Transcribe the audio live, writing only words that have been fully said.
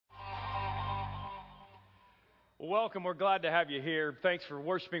Welcome. We're glad to have you here. Thanks for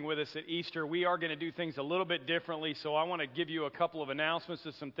worshiping with us at Easter. We are going to do things a little bit differently, so I want to give you a couple of announcements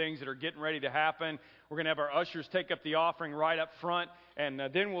of some things that are getting ready to happen. We're going to have our ushers take up the offering right up front, and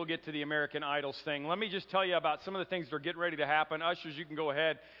then we'll get to the American Idols thing. Let me just tell you about some of the things that are getting ready to happen. Ushers, you can go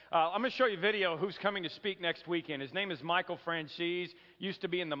ahead. I'm going to show you a video of who's coming to speak next weekend. His name is Michael Franzese. Used to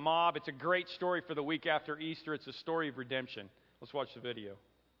be in the mob. It's a great story for the week after Easter. It's a story of redemption. Let's watch the video.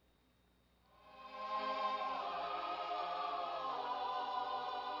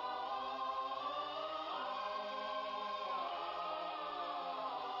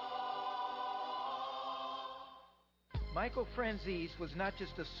 Michael Franzese was not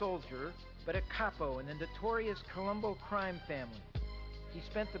just a soldier, but a capo in the notorious Colombo crime family. He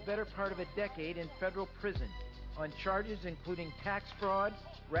spent the better part of a decade in federal prison on charges including tax fraud,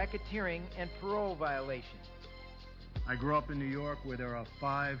 racketeering, and parole violations. I grew up in New York where there are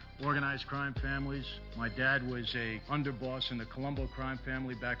 5 organized crime families. My dad was a underboss in the Colombo crime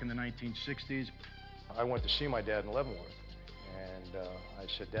family back in the 1960s. I went to see my dad in Leavenworth, and I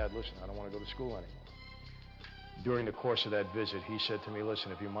said, "Dad, listen, I don't want to go to school anymore." During the course of that visit, he said to me,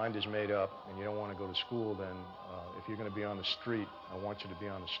 "Listen, if your mind is made up and you don't want to go to school, then if you're going to be on the street, I want you to be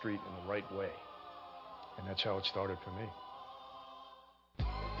on the street in the right way." And that's how it started for me.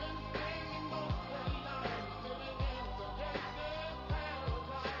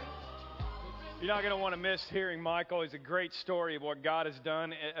 You're not going to want to miss hearing Michael. It's a great story of what God has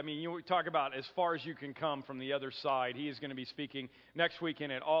done. I mean, you talk about as far as you can come from the other side. He is going to be speaking next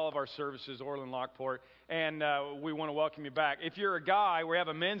weekend at all of our services, Orland, Lockport, and we want to welcome you back. If you're a guy, we have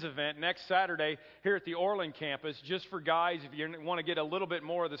a men's event next Saturday here at the Orland campus, just for guys. If you want to get a little bit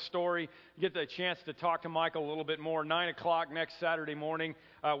more of the story, get the chance to talk to Michael a little bit more, 9 o'clock next Saturday morning.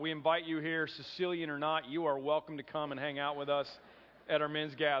 We invite you here, Sicilian or not. You are welcome to come and hang out with us at our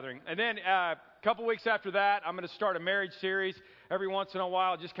men's gathering. And then a couple weeks after that, I'm going to start a marriage series. Every once in a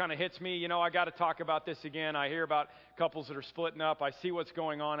while, it just kind of hits me, I got to talk about this again. I hear about couples that are splitting up. I see what's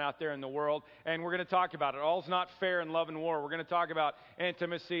going on out there in the world, and we're going to talk about it. All's not fair in love and war. We're going to talk about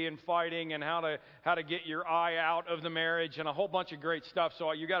intimacy and fighting and how to get your eye out of the marriage and a whole bunch of great stuff.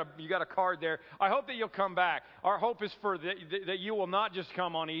 So you got a card there. I hope that you'll come back. Our hope is that you will not just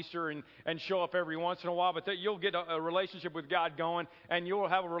come on Easter and show up every once in a while, but that you'll get a relationship with God going, and you'll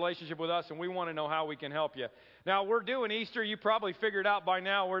have a relationship with us, and we want to know how we can help you. Now, we're doing Easter. You probably figured out by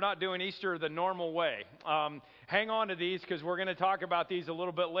now we're not doing Easter the normal way. Hang on to these because we're going to talk about these a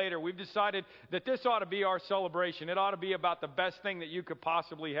little bit later. We've decided that this ought to be our celebration. It ought to be about the best thing that you could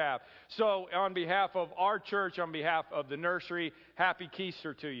possibly have. So on behalf of our church, on behalf of the nursery, happy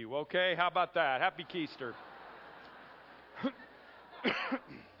Keister to you, okay? How about that? Happy Keister.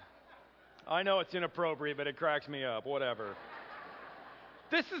 I know it's inappropriate, but it cracks me up. Whatever.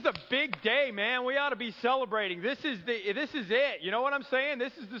 This is a big day, man. We ought to be celebrating. This is it. You know what I'm saying?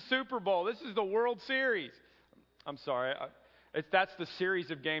 This is the Super Bowl. This is the World Series. I'm sorry. That's the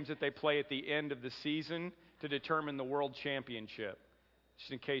series of games that they play at the end of the season to determine the World Championship.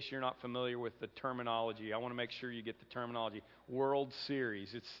 Just in case you're not familiar with the terminology, I want to make sure you get the terminology. World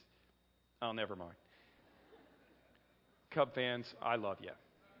Series. Never mind. Cub fans, I love you.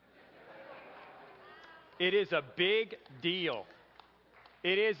 It is a big deal.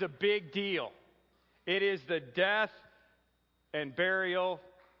 It is a big deal. It is the death and burial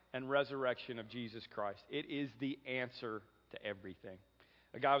and resurrection of Jesus Christ. It is the answer to everything.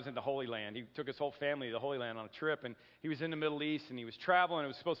 A guy was in the Holy Land. He took his whole family to the Holy Land on a trip, and he was in the Middle East, and he was traveling. It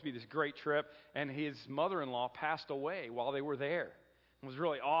was supposed to be this great trip, and his mother-in-law passed away while they were there. It was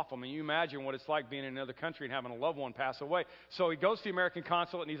really awful. I mean, you imagine what it's like being in another country and having a loved one pass away. So he goes to the American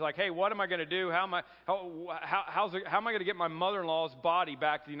consulate, and he's like, "Hey, what am I going to do? How am I going to get my mother-in-law's body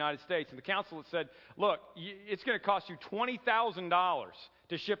back to the United States?" And the consulate said, "Look, it's going to cost you $20,000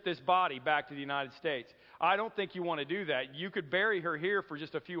 to ship this body back to the United States. I don't think you want to do that. You could bury her here for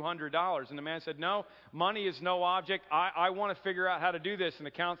just a few $100s." And the man said, "No, money is no object. I want to figure out how to do this." And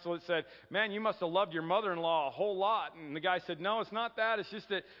the consulate said, "Man, you must have loved your mother-in-law a whole lot." And the guy said, "No, it's not that. It's just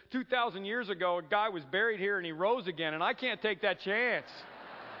that 2,000 years ago, a guy was buried here and he rose again, and I can't take that chance."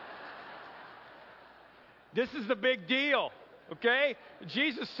 This is the big deal. Okay?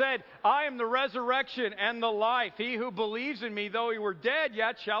 Jesus said, "I am the resurrection and the life. He who believes in me, though he were dead,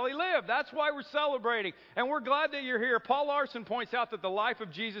 yet shall he live." That's why we're celebrating. And we're glad that you're here. Paul Larson points out that the life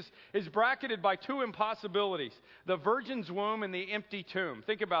of Jesus is bracketed by 2 impossibilities: the virgin's womb and the empty tomb.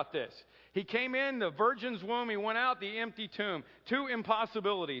 Think about this. He came in, the virgin's womb, he went out, the empty tomb. 2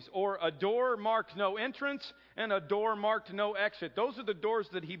 impossibilities, or a door marked no entrance and a door marked no exit. Those are the doors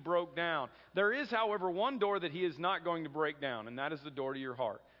that he broke down. There is, however, one door that he is not going to break down, and that is the door to your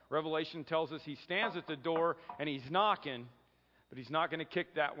heart. Revelation tells us he stands at the door and he's knocking, but he's not going to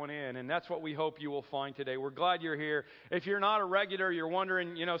kick that one in. And that's what we hope you will find today. We're glad you're here. If you're not a regular, you're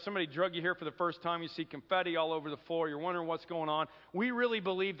wondering, somebody drug you here for the first time, you see confetti all over the floor, you're wondering what's going on. We really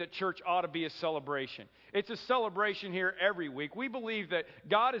believe that church ought to be a celebration. It's a celebration here every week. We believe that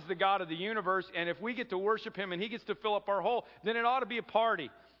God is the God of the universe, and if we get to worship him and he gets to fill up our hole, then it ought to be a party.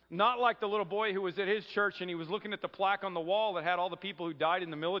 Not like the little boy who was at his church and he was looking at the plaque on the wall that had all the people who died in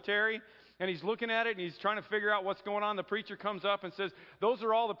the military. And he's looking at it and he's trying to figure out what's going on. The preacher comes up and says, those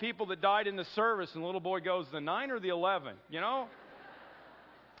are all the people that died in the service. And the little boy goes, the 9 or the 11?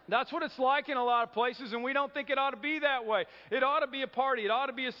 That's what it's like in a lot of places, and we don't think it ought to be that way. It ought to be a party. It ought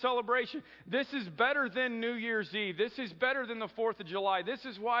to be a celebration. This is better than New Year's Eve. This is better than the 4th of July. This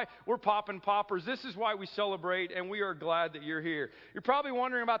is why we're popping poppers. This is why we celebrate, and we are glad that you're here. You're probably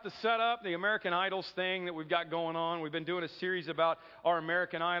wondering about the setup, the American Idols thing that we've got going on. We've been doing a series about our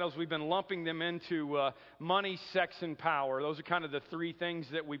American Idols. We've been lumping them into money, sex, and power. Those are kind of the three things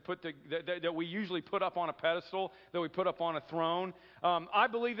that we that we usually put up on a pedestal, that we put up on a throne. I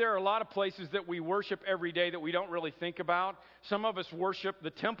believe there are a lot of places that we worship every day that we don't really think about. Some of us worship,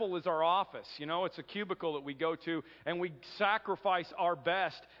 the temple is our office. It's a cubicle that we go to, and we sacrifice our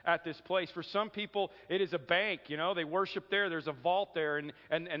best at this place. For some people, it is a bank. They worship there. There's a vault there,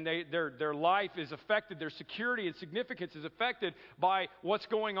 and their life is affected. Their security and significance is affected by what's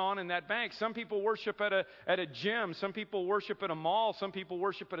going on in that bank. Some people worship at a gym. Some people worship at a mall. Some people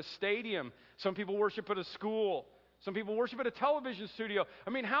worship at a stadium. Some people worship at a school. Some people worship at a television studio.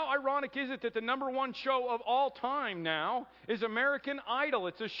 How ironic is it that the number one show of all time now is American Idol?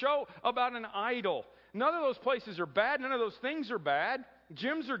 It's a show about an idol. None of those places are bad. None of those things are bad.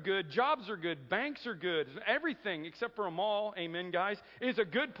 Gyms are good. Jobs are good. Banks are good. Everything except for a mall, amen, guys, is a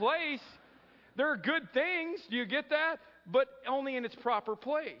good place. There are good things. Do you get that? But only in its proper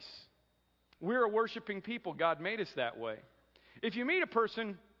place. We're a worshiping people. God made us that way. If you meet a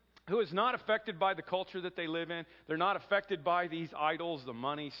person who is not affected by the culture that they live in, they're not affected by these idols, the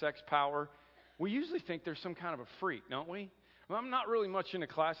money, sex, power, we usually think they're some kind of a freak, don't we? Well, I'm not really much into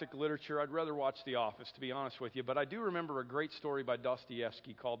classic literature. I'd rather watch The Office, to be honest with you. But I do remember a great story by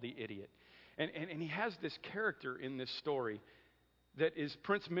Dostoevsky called The Idiot. And he has this character in this story that is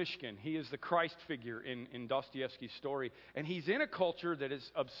Prince Mishkin. He is the Christ figure in Dostoevsky's story. And he's in a culture that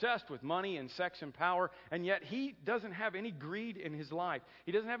is obsessed with money and sex and power, and yet he doesn't have any greed in his life.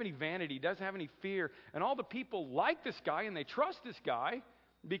 He doesn't have any vanity. He doesn't have any fear. And all the people like this guy, and they trust this guy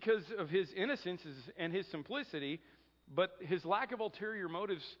because of his innocence and his simplicity, but his lack of ulterior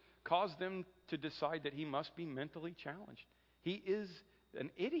motives cause them to decide that he must be mentally challenged. He is an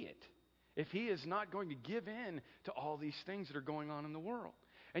idiot if he is not going to give in to all these things that are going on in the world.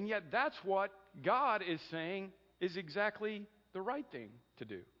 And yet that's what God is saying is exactly the right thing to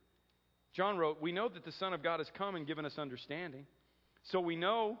do. John wrote, "We know that the Son of God has come and given us understanding, so we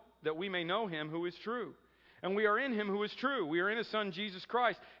know that we may know him who is true. And we are in him who is true. We are in his Son, Jesus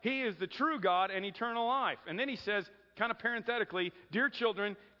Christ. He is the true God and eternal life." And then he says, kind of parenthetically, "Dear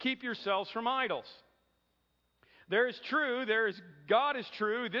children, keep yourselves from idols." There is true, God is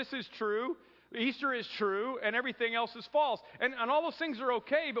true, this is true, Easter is true, and everything else is false. And all those things are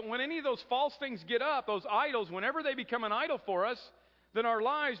okay, but when any of those false things get up, those idols, whenever they become an idol for us, then our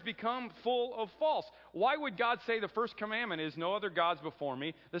lives become full of false. Why would God say the first commandment is no other gods before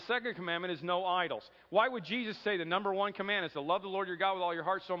me? The second commandment is no idols. Why would Jesus say the number one commandment is to love the Lord your God with all your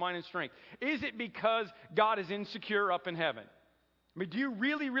heart, soul, mind, and strength? Is it because God is insecure up in heaven? Do you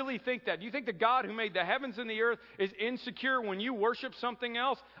really, really think that? Do you think the God who made the heavens and the earth is insecure when you worship something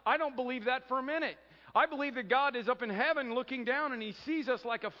else? I don't believe that for a minute. I believe that God is up in heaven looking down and he sees us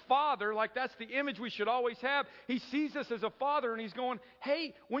like a father, like that's the image we should always have. He sees us as a father and he's going,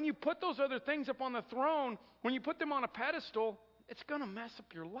 hey, when you put those other things up on the throne, when you put them on a pedestal, it's going to mess up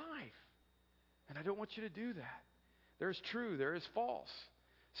your life. And I don't want you to do that. There is true, there is false.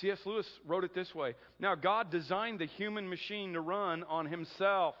 C.S. Lewis wrote it this way: "Now God designed the human machine to run on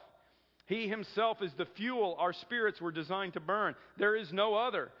himself. He himself is the fuel our spirits were designed to burn. There is no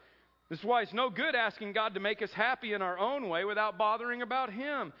other. This is why it's no good asking God to make us happy in our own way without bothering about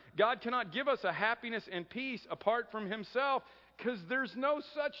him. God cannot give us a happiness and peace apart from himself because there's no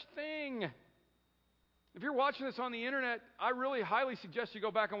such thing." If you're watching this on the internet, I really highly suggest you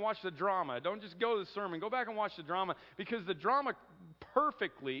go back and watch the drama. Don't just go to the sermon. Go back and watch the drama because the drama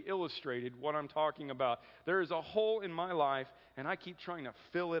perfectly illustrated what I'm talking about. There is a hole in my life, and I keep trying to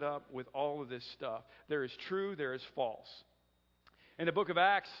fill it up with all of this stuff. There is true, there is false. In the book of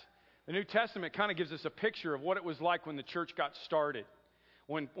Acts, the New Testament kind of gives us a picture of what it was like when the church got started.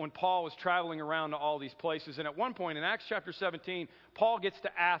 when Paul was traveling around to all these places. And at one point in Acts chapter 17, Paul gets to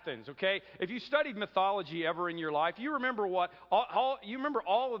Athens, okay? If you studied mythology ever in your life, you remember you remember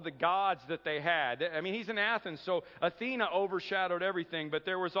all of the gods that they had. I mean, he's in Athens, so Athena overshadowed everything, but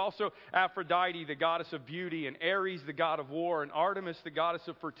there was also Aphrodite, the goddess of beauty, and Ares, the god of war, and Artemis, the goddess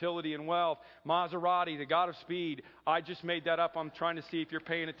of fertility and wealth, Maserati, the god of speed. I just made that up. I'm trying to see if you're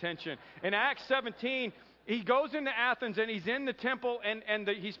paying attention. In Acts 17, he goes into Athens and he's in the temple and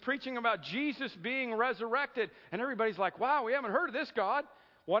he's preaching about Jesus being resurrected. And everybody's like, wow, we haven't heard of this God.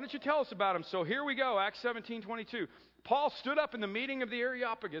 Why don't you tell us about him? So here we go, Acts 17:22. Paul stood up in the meeting of the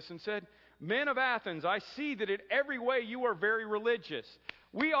Areopagus and said, men of Athens, I see that in every way you are very religious.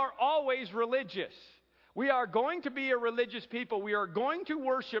 We are always religious. We are going to be a religious people. We are going to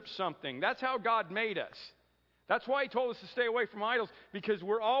worship something. That's how God made us. That's why he told us to stay away from idols, because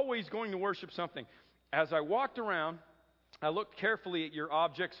we're always going to worship something. As I walked around, I looked carefully at your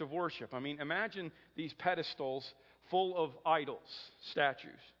objects of worship. I mean, imagine these pedestals full of idols,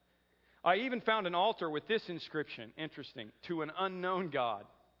 statues. I even found an altar with this inscription, interesting, to an unknown God.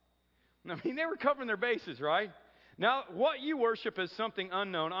 I mean, they were covering their bases, right? Now, what you worship as something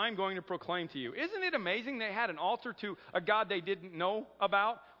unknown, I'm going to proclaim to you. Isn't it amazing they had an altar to a God they didn't know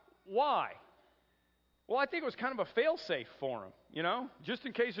about? Why? Well, I think it was kind of a fail-safe for them, you know? Just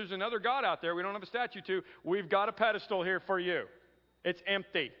in case there's another God out there we don't have a statue to, we've got a pedestal here for you. It's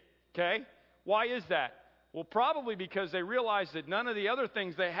empty, okay? Why is that? Well, probably because they realized that none of the other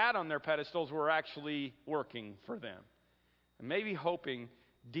things they had on their pedestals were actually working for them. And maybe hoping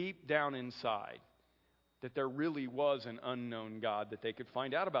deep down inside that there really was an unknown God that they could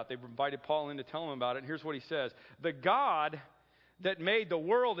find out about. They've invited Paul in to tell them about it, and here's what he says. The God that made the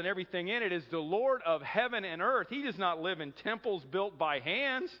world and everything in it is the Lord of heaven and earth. He does not live in temples built by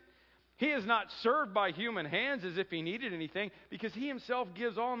hands. He is not served by human hands as if he needed anything, because he himself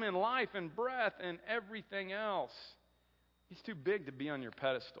gives all men life and breath and everything else. He's too big to be on your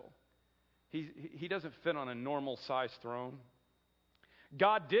pedestal. He doesn't fit on a normal-sized throne.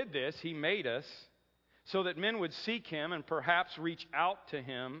 God did this. He made us so that men would seek him and perhaps reach out to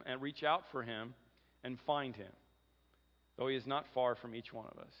him and reach out for him and find him, though he is not far from each one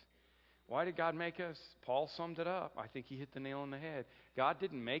of us. Why did God make us? Paul summed it up. I think he hit the nail on the head. God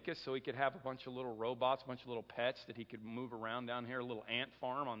didn't make us so he could have a bunch of little robots, a bunch of little pets that he could move around down here, a little ant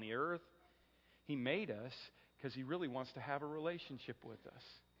farm on the earth. He made us because he really wants to have a relationship with us.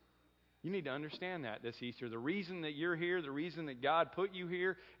 You need to understand that this Easter. The reason that you're here, the reason that God put you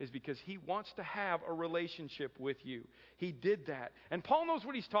here is because he wants to have a relationship with you. He did that. And Paul knows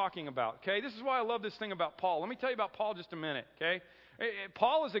what he's talking about, okay? This is why I love this thing about Paul. Let me tell you about Paul just a minute, okay?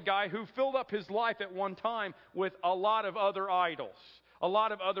 Paul is a guy who filled up his life at one time with a lot of other idols, a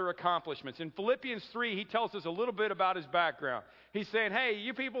lot of other accomplishments. In Philippians 3, he tells us a little bit about his background. He's saying, hey,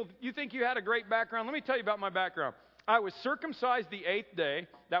 you people, you think you had a great background? Let me tell you about my background. I was circumcised the 8th day.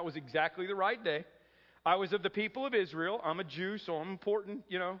 That was exactly the right day. I was of the people of Israel. I'm a Jew, so I'm important,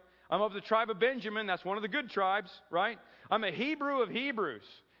 you know. I'm of the tribe of Benjamin. That's one of the good tribes, right? I'm a Hebrew of Hebrews.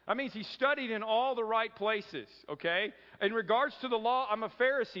 That means he studied in all the right places, okay? In regards to the law, I'm a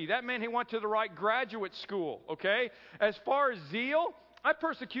Pharisee. That meant he went to the right graduate school, okay? As far as zeal, I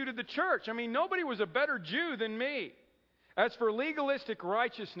persecuted the church. I mean, nobody was a better Jew than me. As for legalistic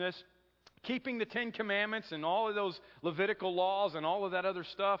righteousness, keeping the 10 Commandments and all of those Levitical laws and all of that other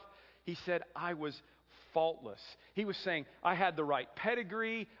stuff, he said, I was faultless. He was saying, I had the right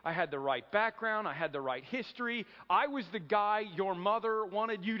pedigree, I had the right background, I had the right history. I was the guy your mother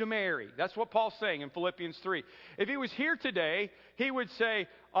wanted you to marry. That's what Paul's saying in Philippians 3. If he was here today, he would say,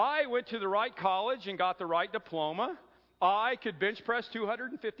 I went to the right college and got the right diploma. I could bench press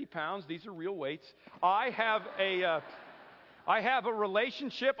 250 pounds. These are real weights. I have a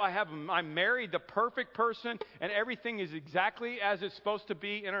relationship. I'm married, the perfect person, and everything is exactly as it's supposed to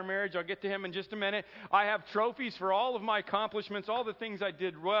be in our marriage. I'll get to him in just a minute. I have trophies for all of my accomplishments, all the things I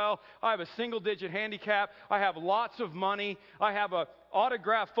did well. I have a single-digit handicap. I have lots of money. I have a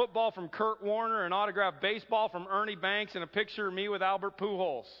autographed football from Kurt Warner, an autographed baseball from Ernie Banks, and a picture of me with Albert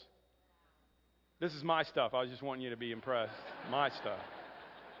Pujols. This is my stuff. I was just wanting you to be impressed. My stuff.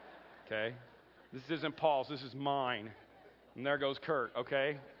 Okay? This isn't Paul's. This is mine. And there goes Kurt,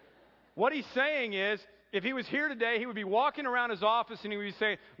 okay? What he's saying is, if he was here today, he would be walking around his office and he would be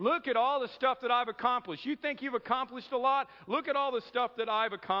saying, look at all the stuff that I've accomplished. You think you've accomplished a lot? Look at all the stuff that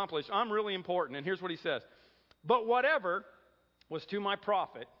I've accomplished. I'm really important. And here's what he says. But whatever was to my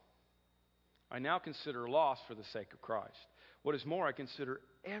profit, I now consider loss for the sake of Christ. What is more, I consider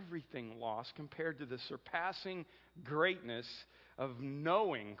everything lost compared to the surpassing greatness of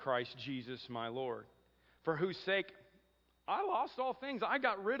knowing Christ Jesus my Lord, for whose sake I lost all things. I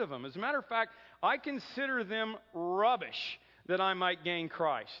got rid of them. As a matter of fact, I consider them rubbish that I might gain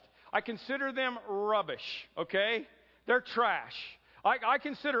Christ. I consider them rubbish, okay? They're trash. I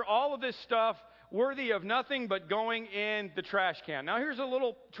consider all of this stuff worthy of nothing but going in the trash can. Now, here's a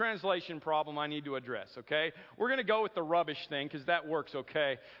little translation problem I need to address, okay? We're going to go with the rubbish thing because that works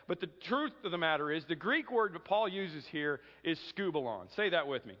okay. But the truth of the matter is, the Greek word that Paul uses here is skubalon. Say that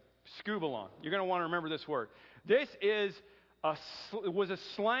with me. Skubalon. You're going to want to remember this word. This was a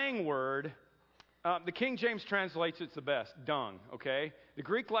slang word. The King James translates it the best, dung, okay? The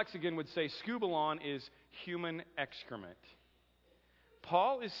Greek lexicon would say skubalon is human excrement.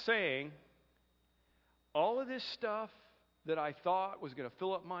 Paul is saying, all of this stuff that I thought was going to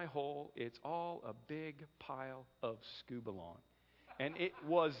fill up my hole, it's all a big pile of skubalon. And it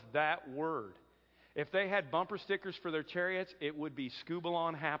was that word. If they had bumper stickers for their chariots, it would be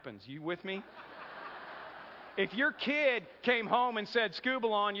skubalon happens. You with me? If your kid came home and said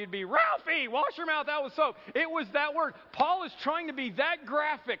skubalon, you'd be, Ralphie, wash your mouth out with soap. It was that word. Paul is trying to be that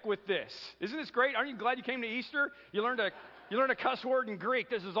graphic with this. Isn't this great? Aren't you glad you came to Easter? You learned a cuss word in Greek.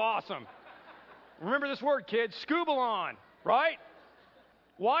 This is awesome. Remember this word, kids, skubalon, right?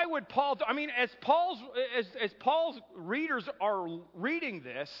 Why would Paul, as Paul's readers are reading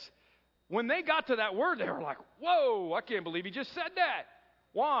this, when they got to that word, they were like, whoa, I can't believe he just said that.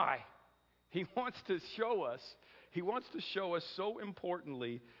 Why? He wants to show us so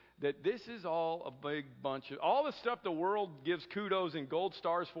importantly that this is all a big bunch of, all the stuff the world gives kudos and gold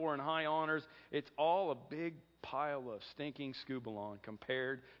stars for and high honors, it's all a big pile of stinking skubalon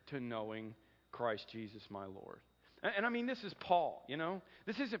compared to knowing Christ Jesus my Lord. And this is Paul,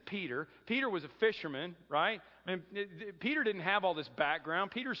 This isn't Peter. Peter was a fisherman, right? Peter didn't have all this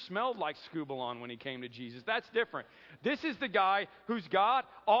background. Peter smelled like skubalon when he came to Jesus. That's different. This is the guy who's got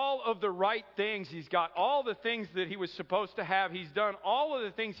all of the right things. He's got all the things that he was supposed to have. He's done all of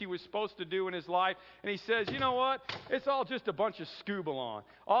the things he was supposed to do in his life. And he says, you know what? It's all just a bunch of skubalon.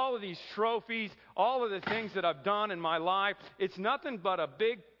 All of these trophies, all of the things that I've done in my life, it's nothing but a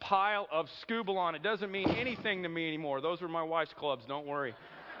big pile of skubalon. It doesn't mean anything to me anymore. Those are my wife's clubs. Don't worry.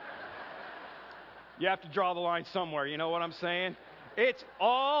 You have to draw the line somewhere. You know what I'm saying? It's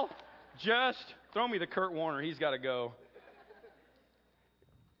all just, throw me the Kurt Warner. He's got to go.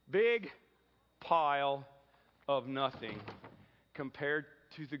 Big pile of nothing compared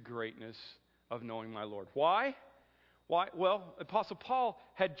to the greatness of knowing my Lord. Why? Well, Apostle Paul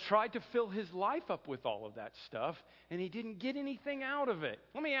had tried to fill his life up with all of that stuff, and he didn't get anything out of it.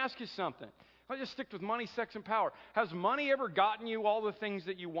 Let me ask you something. I'll just stick with money, sex, and power. Has money ever gotten you all the things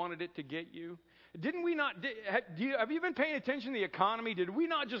that you wanted it to get you? Have you been paying attention to the economy? Did we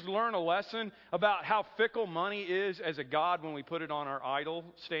not just learn a lesson about how fickle money is as a god when we put it on our idol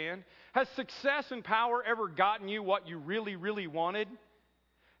stand? Has success and power ever gotten you what you really, really wanted?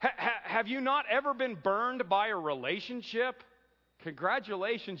 Have you not ever been burned by a relationship?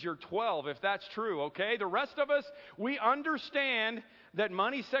 Congratulations, you're 12 if that's true, okay? The rest of us, we understand that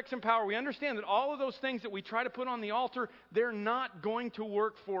money, sex, and power, we understand that all of those things that we try to put on the altar, they're not going to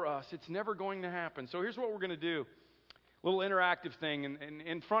work for us. It's never going to happen. So here's what we're going to do. A little interactive thing. And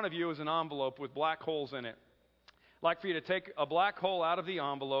in front of you is an envelope with black holes in it. I'd like for you to take a black hole out of the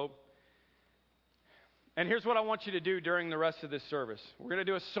envelope. And here's what I want you to do during the rest of this service. We're going to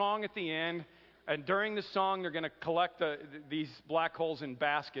do a song at the end. And during the song, they're going to collect these black holes in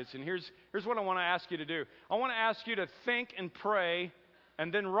baskets. And here's what I want to ask you to do. I want to ask you to think and pray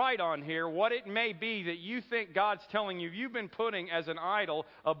and then write on here what it may be that you think God's telling you you've been putting as an idol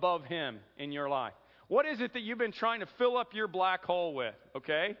above Him in your life. What is it that you've been trying to fill up your black hole with,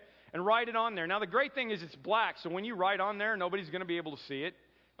 okay? And write it on there. Now, the great thing is it's black, so when you write on there, nobody's going to be able to see it.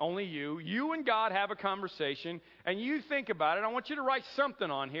 Only you. You and God have a conversation, and you think about it. I want you to write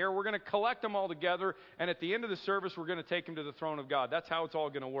something on here. We're going to collect them all together, and at the end of the service, we're going to take them to the throne of God. That's how it's all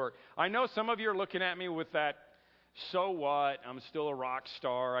going to work. I know some of you are looking at me with that, so what? I'm still a rock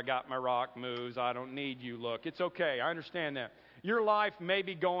star. I got my rock moves. I don't need you look. It's okay. I understand that. Your life may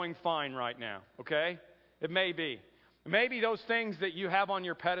be going fine right now, okay? It may be. Maybe those things that you have on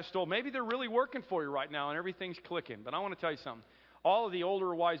your pedestal, maybe they're really working for you right now, and everything's clicking. But I want to tell you something. All of the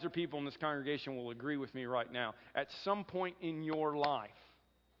older, wiser people in this congregation will agree with me right now. At some point in your life,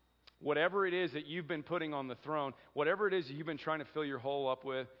 whatever it is that you've been putting on the throne, whatever it is that you've been trying to fill your hole up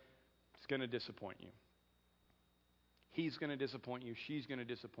with, it's going to disappoint you. He's going to disappoint you. She's going to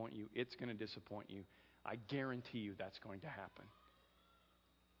disappoint you. It's going to disappoint you. I guarantee you that's going to happen.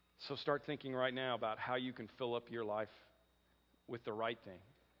 So start thinking right now about how you can fill up your life with the right thing,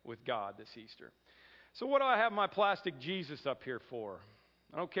 with God this Easter. So what do I have my plastic Jesus up here for?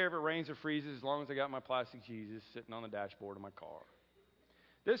 I don't care if it rains or freezes as long as I got my plastic Jesus sitting on the dashboard of my car.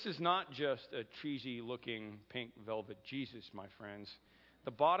 This is not just a cheesy-looking pink velvet Jesus, my friends.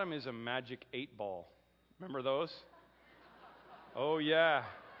 The bottom is a magic 8-ball. Remember those? Oh, yeah.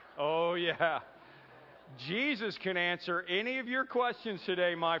 Oh, yeah. Jesus can answer any of your questions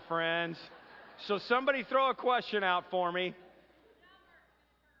today, my friends. So somebody throw a question out for me.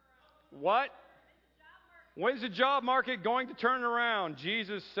 What? When's the job market going to turn around?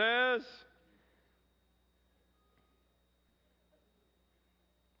 Jesus says,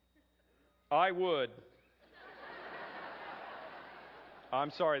 I would.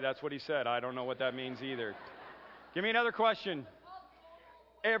 I'm sorry, that's what he said. I don't know what that means either. Give me another question.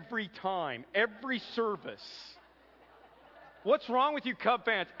 Every time, every service. What's wrong with you Cub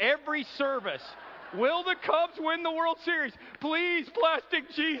fans? Every service. Will the Cubs win the World Series? Please,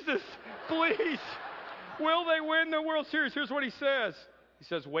 Plastic Jesus, please. Will they win the World Series? Here's what he says. He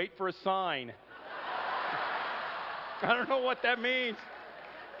says, wait for a sign. I don't know what that means.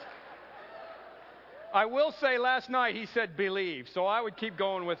 I will say last night he said believe, so I would keep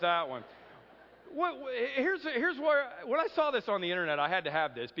going with that one. Here's where, when I saw this on the internet, I had to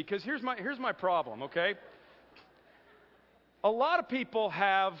have this, because here's my problem, okay? A lot of people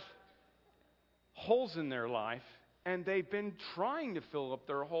have holes in their life, and they've been trying to fill up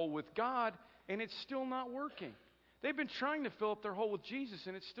their hole with God, and it's still not working. They've been trying to fill up their hole with Jesus,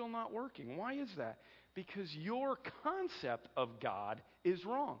 and it's still not working. Why is that? Because your concept of God is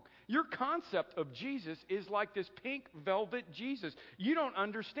wrong. Your concept of Jesus is like this pink velvet Jesus. You don't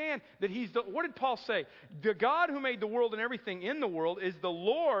understand that he's the, what did Paul say? The God who made the world and everything in the world is the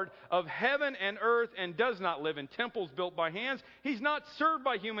Lord of heaven and earth and does not live in temples built by hands. He's not served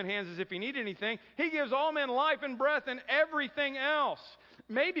by human hands as if he needed anything. He gives all men life and breath and everything else.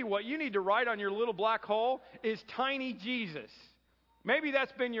 Maybe what you need to write on your little black hole is tiny Jesus. Maybe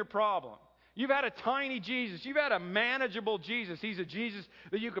that's been your problem. You've had a tiny Jesus. You've had a manageable Jesus. He's a Jesus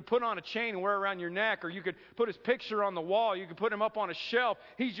that you could put on a chain and wear around your neck, or you could put his picture on the wall. You could put him up on a shelf.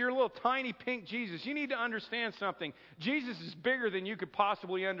 He's your little tiny pink Jesus. You need to understand something. Jesus is bigger than you could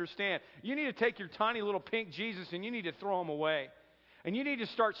possibly understand. You need to take your tiny little pink Jesus and you need to throw him away. And you need to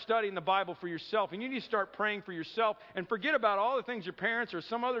start studying the Bible for yourself. And you need to start praying for yourself. And forget about all the things your parents or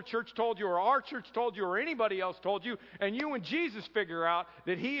some other church told you or our church told you or anybody else told you. And you and Jesus figure out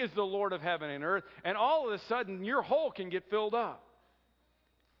that he is the Lord of heaven and earth. And all of a sudden, your hole can get filled up.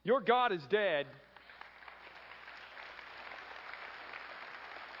 Your God is dead.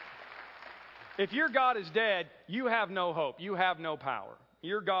 If your God is dead, you have no hope. You have no power.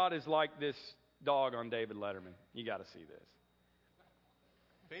 Your God is like this dog on David Letterman. You got to see this.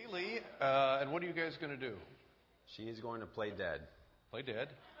 Bailey, and what are you guys going to do? She is going to play dead. Play dead?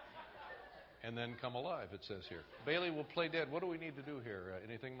 And then come alive, it says here. Bailey will play dead. What do we need to do here?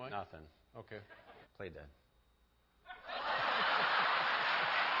 Anything, Mike? Nothing. Okay. Play dead.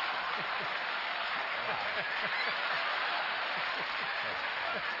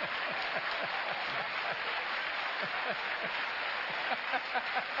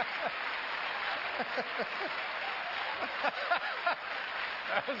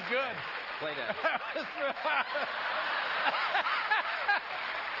 That was good. Play dead.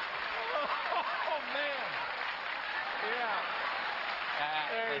 Oh, man. Yeah.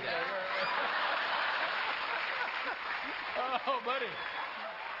 There you go. Oh, buddy.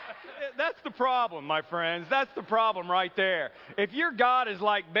 That's the problem, my friends. That's the problem right there. If your God is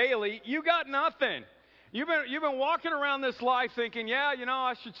like Bailey, you got nothing. You've been walking around this life thinking, yeah, you know,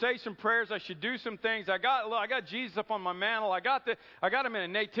 I should say some prayers, I should do some things. I got Jesus up on my mantle. I got him in a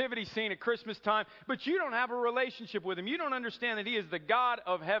nativity scene at Christmas time, but you don't have a relationship with him. You don't understand that he is the God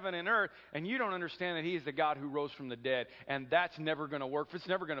of heaven and earth, and you don't understand that he is the God who rose from the dead, and that's never going to work. It's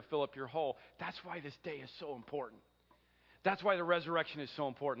never going to fill up your hole. That's why this day is so important. That's why the resurrection is so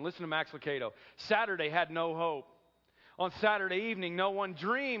important. Listen to Max Lucado. Saturday had no hope. On Saturday evening, no one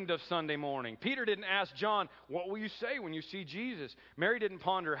dreamed of Sunday morning. Peter didn't ask John, what will you say when you see Jesus? Mary didn't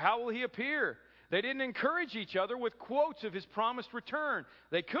ponder, how will he appear? They didn't encourage each other with quotes of his promised return.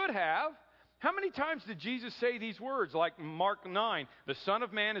 They could have. How many times did Jesus say these words? Like Mark 9, the Son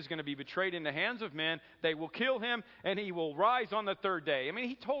of Man is going to be betrayed in the hands of men. They will kill him, and he will rise on the third day. I mean,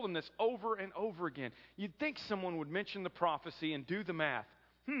 he told them this over and over again. You'd think someone would mention the prophecy and do the math.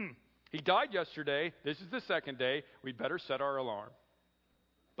 He died yesterday. This is the second day. We'd better set our alarm.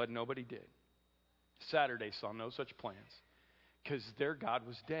 But nobody did. Saturday saw no such plans because their God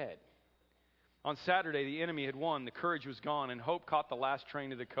was dead. On Saturday, the enemy had won. The courage was gone, and hope caught the last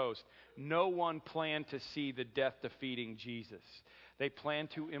train to the coast. No one planned to see the death-defeating Jesus. They planned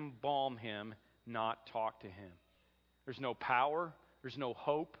to embalm him, not talk to him. There's no power. There's no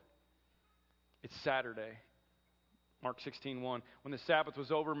hope. It's Saturday. Mark 16:1. When the Sabbath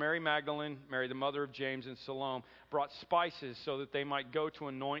was over, Mary Magdalene, Mary the mother of James, and Salome brought spices so that they might go to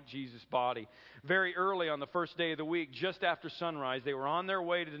anoint Jesus' body. Very early on the first day of the week, just after sunrise, they were on their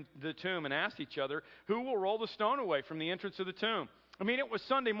way to the tomb and asked each other, who will roll the stone away from the entrance of the tomb? I mean, it was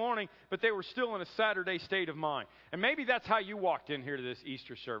Sunday morning, but they were still in a Saturday state of mind. And maybe that's how you walked in here to this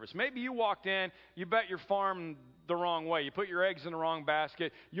Easter service. Maybe you walked in, you bet your farm the wrong way. You put your eggs in the wrong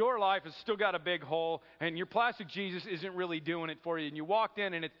basket. Your life has still got a big hole, and your plastic Jesus isn't really doing it for you. And you walked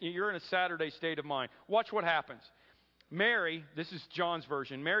in, and you're in a Saturday state of mind. Watch what happens. Mary, this is John's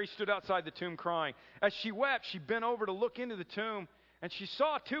version, Mary stood outside the tomb crying. As she wept, she bent over to look into the tomb, and she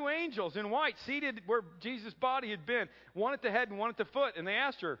saw two angels in white seated where Jesus' body had been, one at the head and one at the foot. And they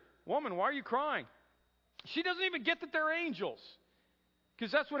asked her, "Woman, why are you crying?" She doesn't even get that they're angels,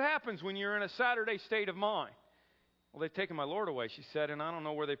 because that's what happens when you're in a Saturday state of mind. "Well, they've taken my Lord away," she said, "and I don't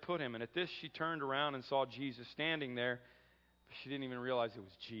know where they put him." And at this, she turned around and saw Jesus standing there, but she didn't even realize it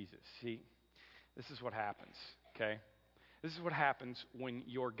was Jesus. See, this is what happens, okay? This is what happens when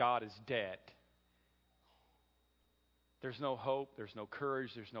your God is dead. There's no hope, there's no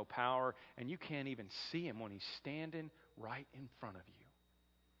courage, there's no power, and you can't even see him when he's standing right in front of you.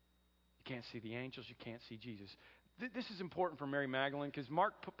 You can't see the angels, you can't see Jesus. This is important for Mary Magdalene because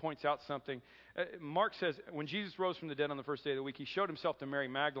Mark points out something. Mark says when Jesus rose from the dead on the first day of the week, he showed himself to Mary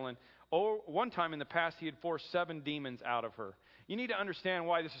Magdalene. One time in the past, he had forced 7 demons out of her. You need to understand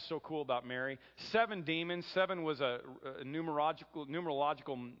why this is so cool about Mary. 7 demons. 7 was a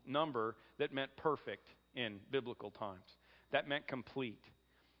numerological number that meant perfect in biblical times. That meant complete.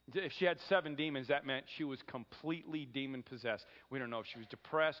 If she had 7 demons, that meant she was completely demon-possessed. We don't know if she was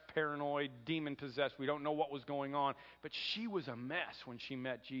depressed, paranoid, demon-possessed. We don't know what was going on. But she was a mess when she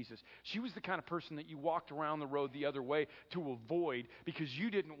met Jesus. She was the kind of person that you walked around the road the other way to avoid because you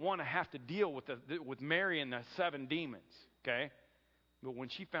didn't want to have to deal with Mary and the 7 demons, okay? But when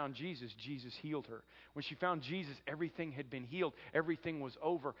she found Jesus, Jesus healed her. When she found Jesus, everything had been healed. Everything was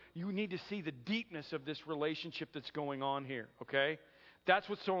over. You need to see the deepness of this relationship that's going on here, okay? That's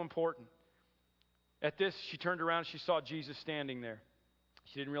what's so important. At this, she turned around and she saw Jesus standing there.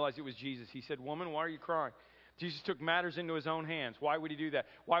 She didn't realize it was Jesus. He said, "Woman, why are you crying?" Jesus took matters into his own hands. Why would he do that?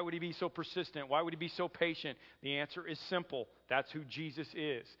 Why would he be so persistent? Why would he be so patient? The answer is simple. That's who Jesus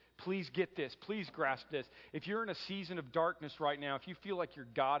is. Please get this. Please grasp this. If you're in a season of darkness right now, if you feel like your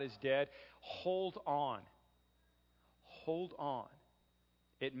God is dead, hold on. Hold on.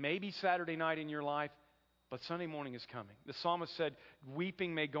 It may be Saturday night in your life, but Sunday morning is coming. The psalmist said,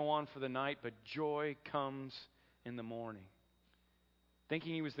 "Weeping may go on for the night, but joy comes in the morning."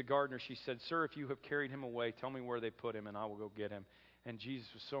 Thinking he was the gardener, she said, "Sir, if you have carried him away, tell me where they put him, and I will go get him." And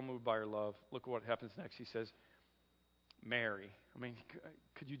Jesus was so moved by her love. Look what happens next. He says, "Mary." I mean,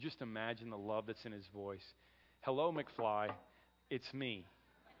 could you just imagine the love that's in his voice? "Hello, McFly. It's me."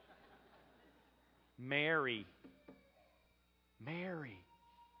 Mary. Mary.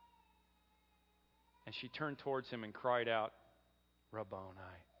 And she turned towards him and cried out, "Rabboni."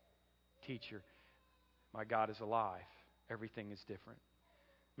 Teacher, my God is alive. Everything is different.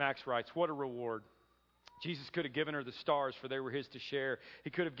 Max writes, what a reward. Jesus could have given her the stars, for they were his to share.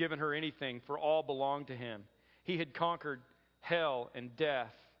 He could have given her anything, for all belonged to him. He had conquered hell and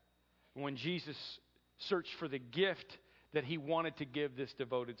death. When Jesus searched for the gift that he wanted to give this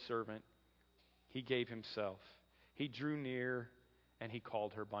devoted servant, he gave himself. He drew near and he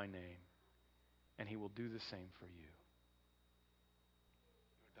called her by name. And he will do the same for you.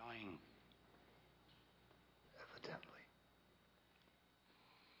 You're dying. Evidently.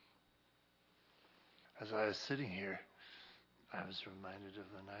 As I was sitting here, I was reminded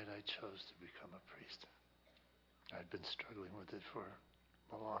of the night I chose to become a priest. I'd been struggling with it for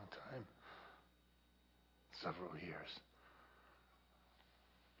a long time, several years.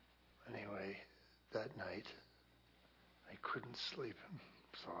 Anyway, that night, I couldn't sleep,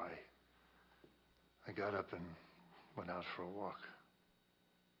 so I got up and went out for a walk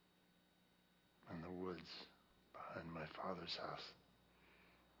in the woods behind my father's house.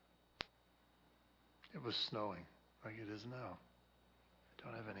 It was snowing, like it is now. I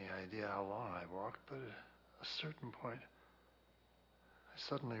don't have any idea how long I walked, but at a certain point, I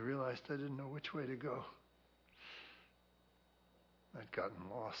suddenly realized I didn't know which way to go. I'd gotten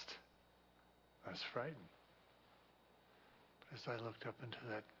lost. I was frightened. But as I looked up into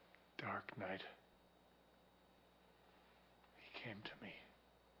that dark night, he came to me.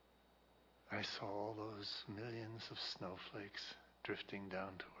 I saw all those millions of snowflakes drifting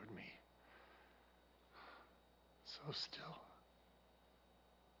down toward me. So still.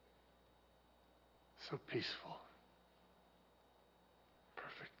 So peaceful.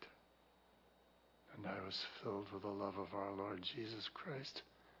 and I was filled with the love of our Lord Jesus Christ.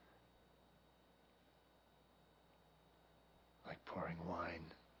 Like pouring wine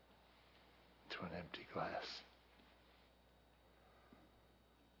into an empty glass.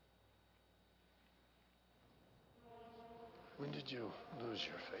 When did you lose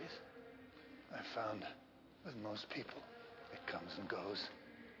your faith? I found with most people, it comes and goes.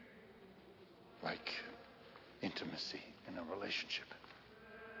 Like intimacy in a relationship.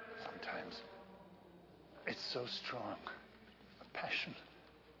 Sometimes it's so strong, a passion,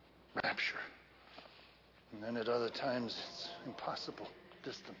 rapture. And then at other times it's impossible,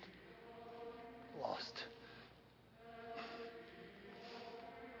 distant, lost.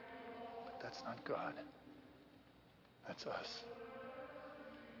 But that's not God. That's us.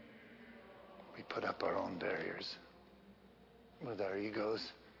 We put up our own barriers with our egos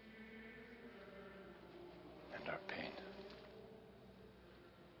and our pain.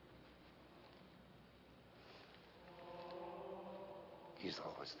 He's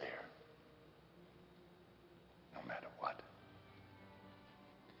always there, no matter what.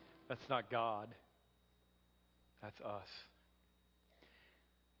 That's not God. That's us.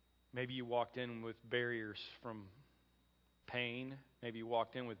 Maybe you walked in with barriers from pain. Maybe you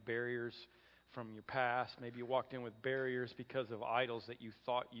walked in with barriers from your past. Maybe you walked in with barriers because of idols that you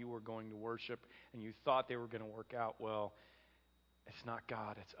thought you were going to worship and you thought they were going to work out well. It's not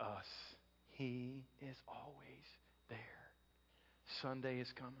God, it's us. He is always there. Sunday is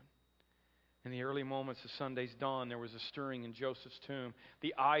coming. In the early moments of Sunday's dawn, there was a stirring in Joseph's tomb.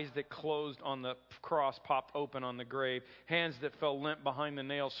 The eyes that closed on the cross popped open on the grave. Hands that fell limp behind the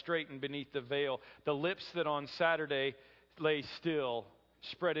nails straightened beneath the veil. The lips that on Saturday lay still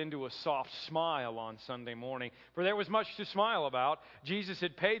spread into a soft smile on Sunday morning. For there was much to smile about. Jesus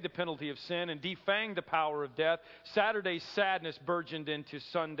had paid the penalty of sin and defanged the power of death. Saturday's sadness burgeoned into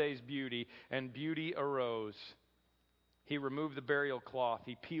Sunday's beauty, and beauty arose. He removed the burial cloth.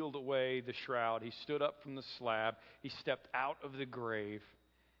 He peeled away the shroud. He stood up from the slab. He stepped out of the grave,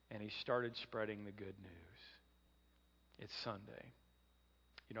 and he started spreading the good news. It's Sunday.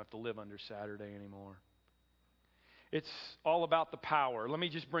 You don't have to live under Saturday anymore. It's all about the power. Let me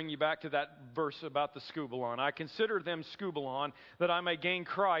just bring you back to that verse about the scubalon. I consider them scubalon that I may gain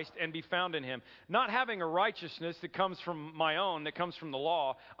Christ and be found in him. Not having a righteousness that comes from my own, that comes from the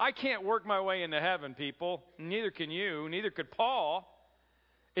law. I can't work my way into heaven, people. Neither can you. Neither could Paul.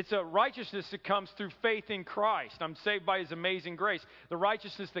 It's a righteousness that comes through faith in Christ. I'm saved by his amazing grace. The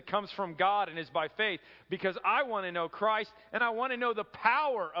righteousness that comes from God and is by faith, because I want to know Christ and I want to know the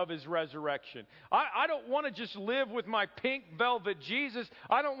power of his resurrection. I don't want to just live with my pink velvet Jesus.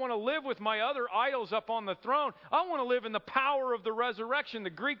 I don't want to live with my other idols up on the throne. I want to live in the power of the resurrection. The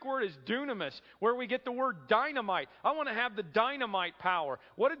Greek word is dunamis, where we get the word dynamite. I want to have the dynamite power.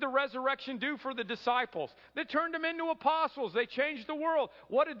 What did the resurrection do for the disciples? They turned them into apostles. They changed the world.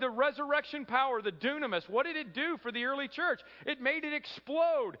 What did the resurrection power, the dunamis, what did it do for the early church? It made it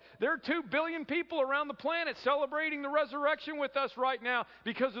explode. There are 2 billion people around the planet celebrating the resurrection with us right now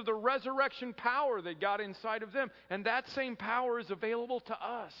because of the resurrection power that got inside of them. And that same power is available to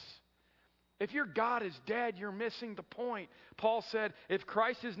us. If your God is dead, you're missing the point. Paul said, if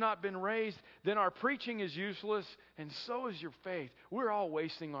Christ has not been raised, then our preaching is useless, and so is your faith. We're all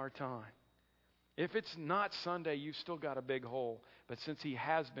wasting our time. If it's not Sunday, you've still got a big hole. But since he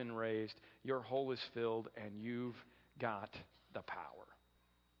has been raised, your hole is filled and you've got the power.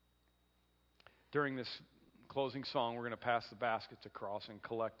 During this closing song, we're going to pass the baskets across and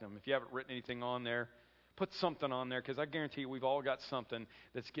collect them. If you haven't written anything on there, put something on there, because I guarantee you we've all got something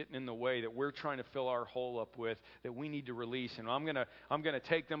that's getting in the way that we're trying to fill our hole up with that we need to release. And I'm going to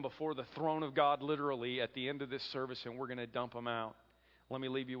take them before the throne of God literally at the end of this service, and we're going to dump them out. Let me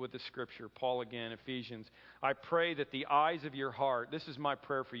leave you with the scripture. Paul again, Ephesians. I pray that the eyes of your heart, this is my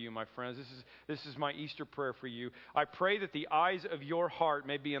prayer for you, my friends. This is my Easter prayer for you. I pray that the eyes of your heart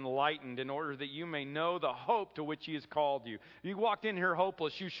may be enlightened in order that you may know the hope to which he has called you. You walked in here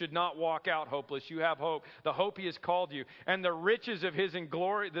hopeless. You should not walk out hopeless. You have hope. The hope he has called you. And the riches of his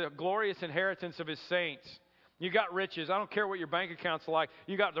the glorious inheritance of his saints. You got riches. I don't care what your bank account's like.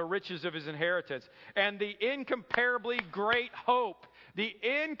 You got the riches of his inheritance. And the incomparably great hope. The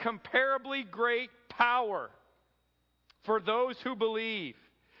incomparably great power for those who believe.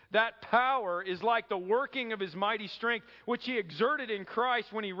 That power is like the working of his mighty strength, which he exerted in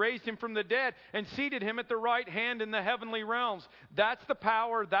Christ when he raised him from the dead and seated him at the right hand in the heavenly realms. That's the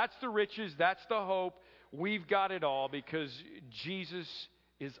power, that's the riches, that's the hope. We've got it all because Jesus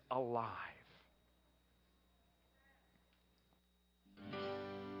is alive.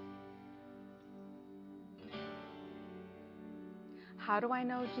 How do I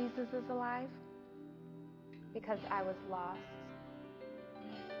know Jesus is alive? Because I was lost.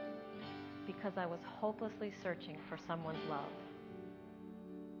 Because I was hopelessly searching for someone's love.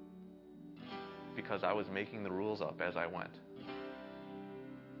 Because I was making the rules up as I went.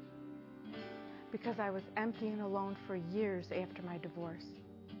 Because I was empty and alone for years after my divorce.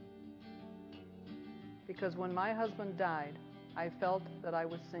 Because when my husband died, I felt that I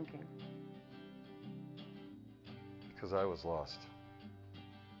was sinking. Because I was lost.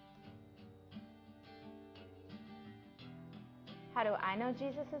 How do I know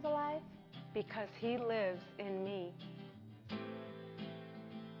Jesus is alive? Because he lives in me.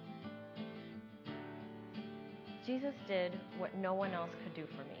 Jesus did what no one else could do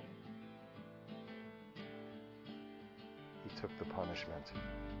for me. He took the punishment.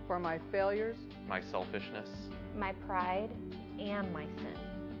 For my failures, my selfishness, my pride, and my sin.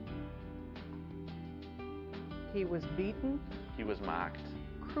 He was beaten. He was mocked.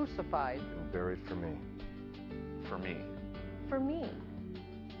 Crucified. And buried for me. For me. For me.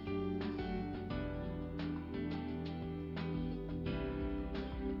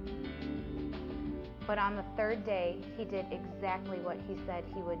 But on the third day, he did exactly what he said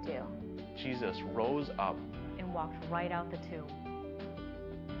he would do. Jesus rose up and walked right out the tomb.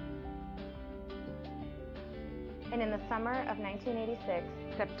 And in the summer of 1986,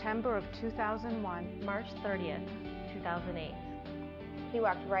 September of 2001, March 30th, 2008, he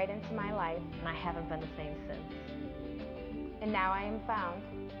walked right into my life. And I haven't been the same since. And now I am found.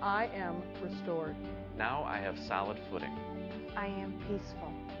 I am restored. Now I have solid footing. I am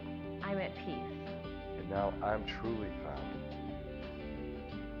peaceful. I'm at peace. And now I'm truly found.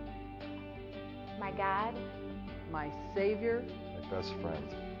 My God, my Savior, my best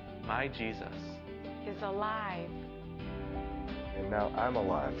friend, my Jesus is alive. And now I'm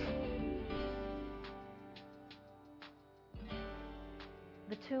alive.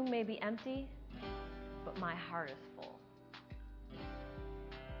 The tomb may be empty, but my heart is full.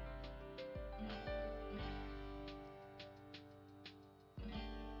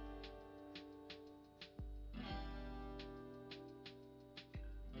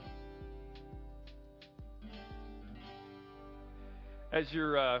 As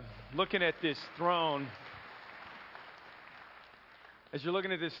you're looking at this throne,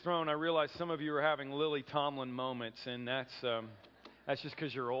 I realize some of you are having Lily Tomlin moments, and that's just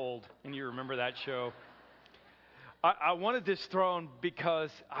because you're old and you remember that show. I wanted this throne because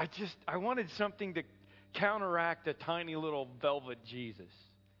I wanted something to counteract a tiny little velvet Jesus.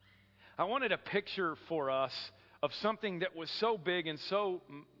 I wanted a picture for us of something that was so big and so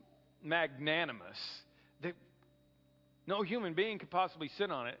magnanimous that no human being could possibly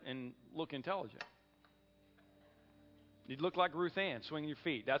sit on it and look intelligent. You'd look like Ruth Ann, swinging your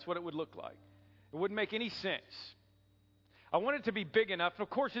feet. That's what it would look like. It wouldn't make any sense. I want it to be big enough. And of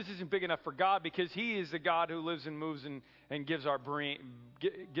course, this isn't big enough for God because He is the God who lives and moves and gives our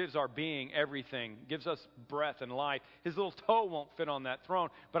being everything, gives us breath and life. His little toe won't fit on that throne.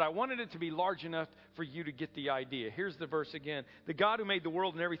 But I wanted it to be large enough for you to get the idea. Here's the verse again. The God who made the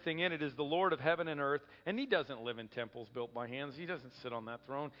world and everything in it is the Lord of heaven and earth. And He doesn't live in temples built by hands. He doesn't sit on that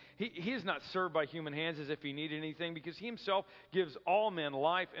throne. He is not served by human hands as if He needed anything because He Himself gives all men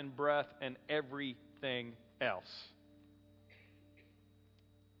life and breath and everything else.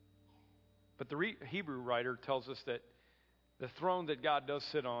 But the Hebrew writer tells us that the throne that God does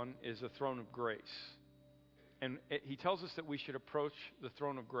sit on is a throne of grace. And he tells us that we should approach the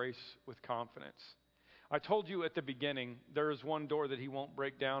throne of grace with confidence. I told you at the beginning, there is one door that He won't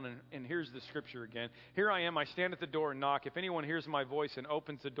break down, and here's the scripture again. Here I am, I stand at the door and knock. If anyone hears my voice and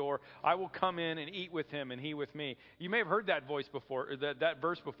opens the door, I will come in and eat with him and he with me. You may have heard that voice before, or that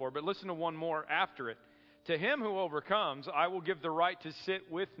verse before, but listen to one more after it. To him who overcomes, I will give the right to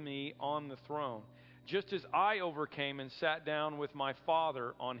sit with me on the throne, just as I overcame and sat down with my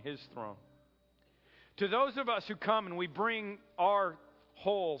Father on His throne. To those of us who come and we bring our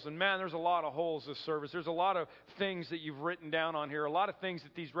holes, and man, there's a lot of holes this service. There's a lot of things that you've written down on here, a lot of things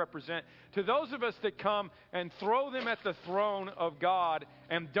that these represent. To those of us that come and throw them at the throne of God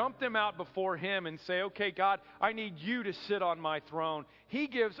and dump them out before Him and say, okay, God, I need You to sit on my throne. He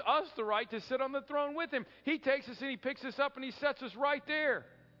gives us the right to sit on the throne with Him. He takes us and He picks us up and He sets us right there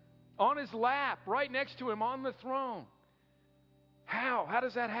on His lap, right next to Him on the throne. How? How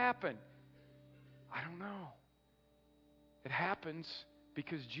does that happen? I don't know. It happens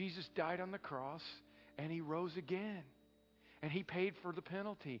because Jesus died on the cross and He rose again. And He paid for the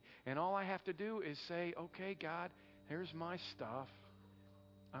penalty. And all I have to do is say, okay, God, here's my stuff.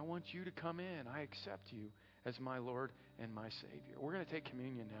 I want You to come in. I accept You as my Lord and my Savior. We're going to take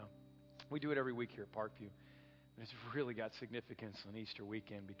communion now. We do it every week here at Parkview. And it's really got significance on Easter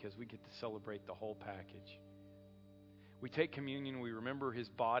weekend because we get to celebrate the whole package. We take communion, we remember His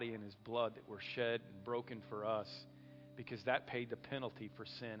body and His blood that were shed and broken for us, because that paid the penalty for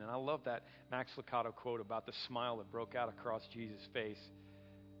sin. And I love that Max Lucado quote about the smile that broke out across Jesus' face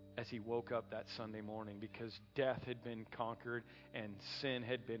as He woke up that Sunday morning, because death had been conquered and sin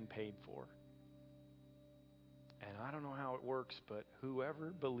had been paid for. And I don't know how it works, but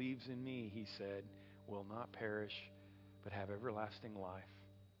whoever believes in me, He said, will not perish, but have everlasting life.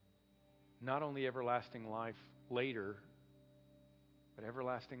 Not only everlasting life later, but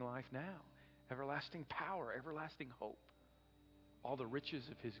everlasting life now. Everlasting power, everlasting hope. All the riches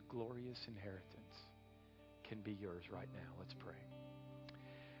of His glorious inheritance can be yours right now. Let's pray.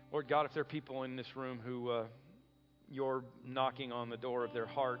 Lord God, if there are people in this room who you're knocking on the door of their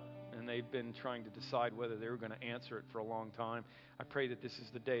heart and they've been trying to decide whether they were going to answer it for a long time, I pray that this is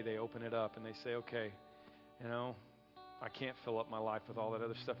the day they open it up and they say, okay, I can't fill up my life with all that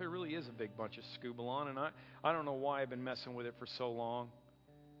other stuff. It really is a big bunch of scubalon, and I don't know why I've been messing with it for so long.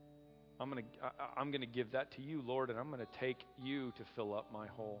 I'm going to give that to you, Lord, and I'm going to take you to fill up my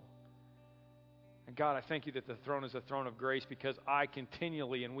hole. And God, I thank you that the throne is a throne of grace, because I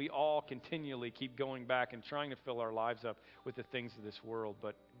continually, and we all continually, keep going back and trying to fill our lives up with the things of this world.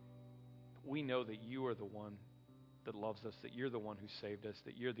 But we know that you are the one that loves us, that you're the one who saved us,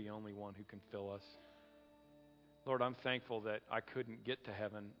 that you're the only one who can fill us. Lord, I'm thankful that I couldn't get to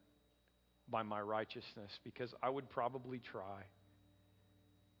heaven by my righteousness, because I would probably try.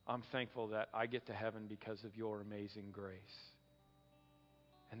 I'm thankful that I get to heaven because of your amazing grace.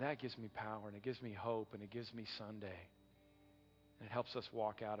 And that gives me power, and it gives me hope, and it gives me Sunday. And it helps us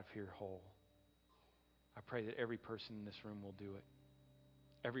walk out of here whole. I pray that every person in this room will do it.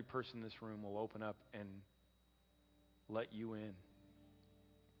 Every person in this room will open up and let you in.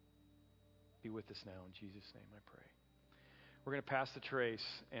 Be with us now. In Jesus' name I pray. We're going to pass the trays,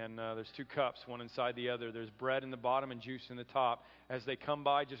 and there's 2 cups, one inside the other. There's bread in the bottom and juice in the top. As they come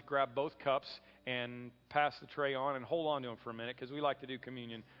by, just grab both cups and pass the tray on and hold on to them for a minute, because we like to do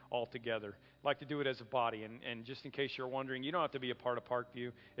communion all together. Like to do it as a body. And just in case you're wondering, you don't have to be a part of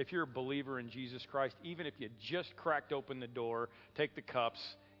Parkview. If you're a believer in Jesus Christ, even if you just cracked open the door, take the cups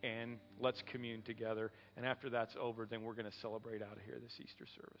and let's commune together. And after that's over, then we're going to celebrate out of here this Easter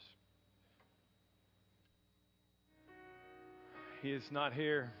service. He is not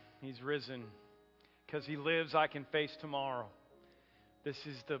here. He's risen. Because He lives, I can face tomorrow. This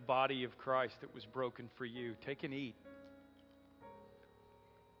is the body of Christ that was broken for you. Take and eat.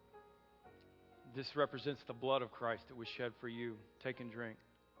 This represents the blood of Christ that was shed for you. Take and drink.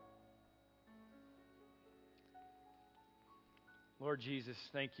 Lord Jesus,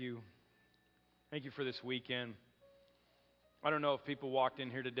 thank you. Thank you for this weekend. I don't know if people walked in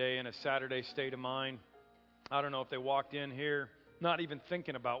here today in a Saturday state of mind. I don't know if they walked in here not even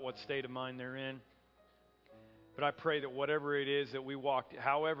thinking about what state of mind they're in. But I pray that however it is that we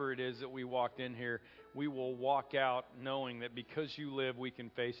walked in here, we will walk out knowing that because you live, we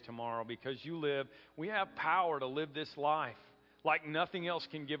can face tomorrow. Because you live, we have power to live this life. Like nothing else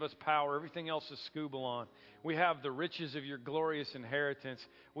can give us power. Everything else is scubalon. We have the riches of your glorious inheritance.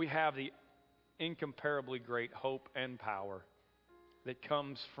 We have the incomparably great hope and power that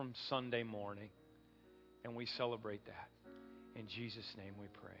comes from Sunday morning. And we celebrate that. In Jesus' name we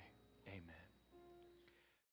pray. Amen.